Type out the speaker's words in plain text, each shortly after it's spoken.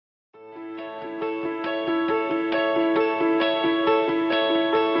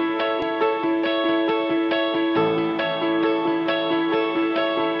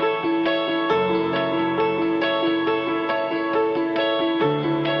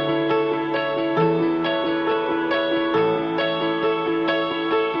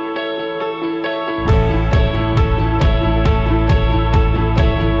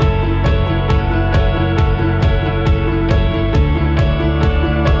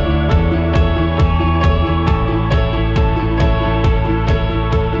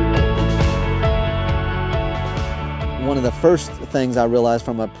first things I realized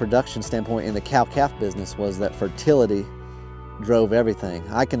from a production standpoint in the cow-calf business was that fertility drove everything.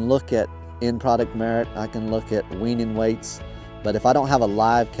 I can look at end product merit, I can look at weaning weights, but if I don't have a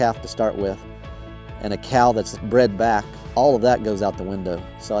live calf to start with and a cow that's bred back, all of that goes out the window.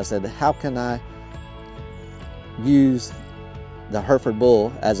 So I said, how can I use the Hereford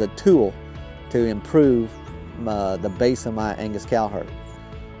bull as a tool to improve the base of my Angus cow herd?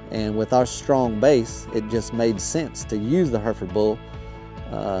 And with our strong base, it just made sense to use the Hereford bull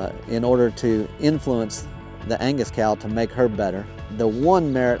in order to influence the Angus cow to make her better. The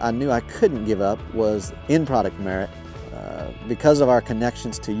one merit I knew I couldn't give up was end product merit. Because of our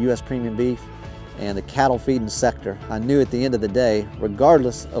connections to U.S. premium beef and the cattle feeding sector, I knew at the end of the day,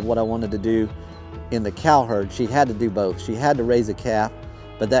 regardless of what I wanted to do in the cow herd, she had to do both. She had to raise a calf,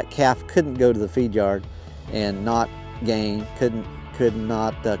 but that calf couldn't go to the feed yard and not gain, could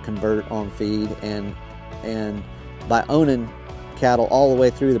not convert on feed. And by owning cattle all the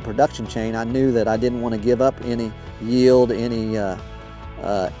way through the production chain, I knew that I didn't want to give up any yield, any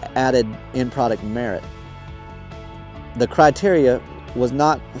added end product merit. The criteria was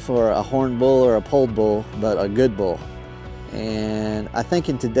not for a horned bull or a polled bull, but a good bull. And I think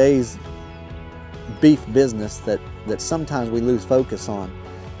in today's beef business that sometimes we lose focus on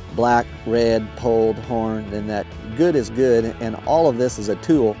black, red, polled, horned, and that good is good, and all of this is a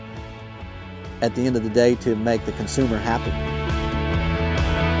tool at the end of the day to make the consumer happy.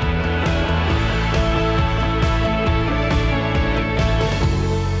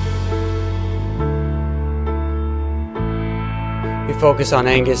 We focus on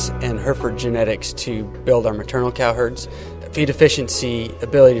Angus and Hereford genetics to build our maternal cow herds. Feed efficiency,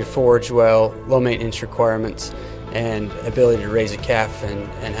 ability to forage well, low maintenance requirements, and ability to raise a calf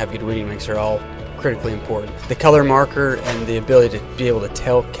and have good weaning mix are all critically important. The color marker and the ability to be able to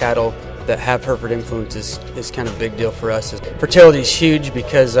tell cattle that have Hereford influence is kind of a big deal for us. Fertility is huge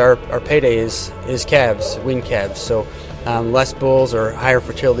because our payday is calves, weaned calves. So less bulls or higher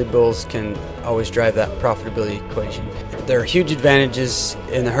fertility bulls can always drive that profitability equation. There are huge advantages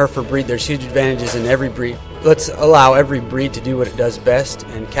in the Hereford breed. There's huge advantages in every breed. Let's allow every breed to do what it does best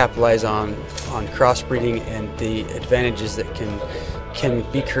and capitalize on crossbreeding and the advantages that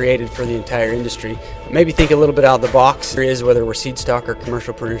can be created for the entire industry. Maybe think a little bit out of the box, whether we're seed stock or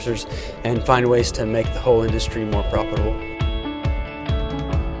commercial producers, and find ways to make the whole industry more profitable.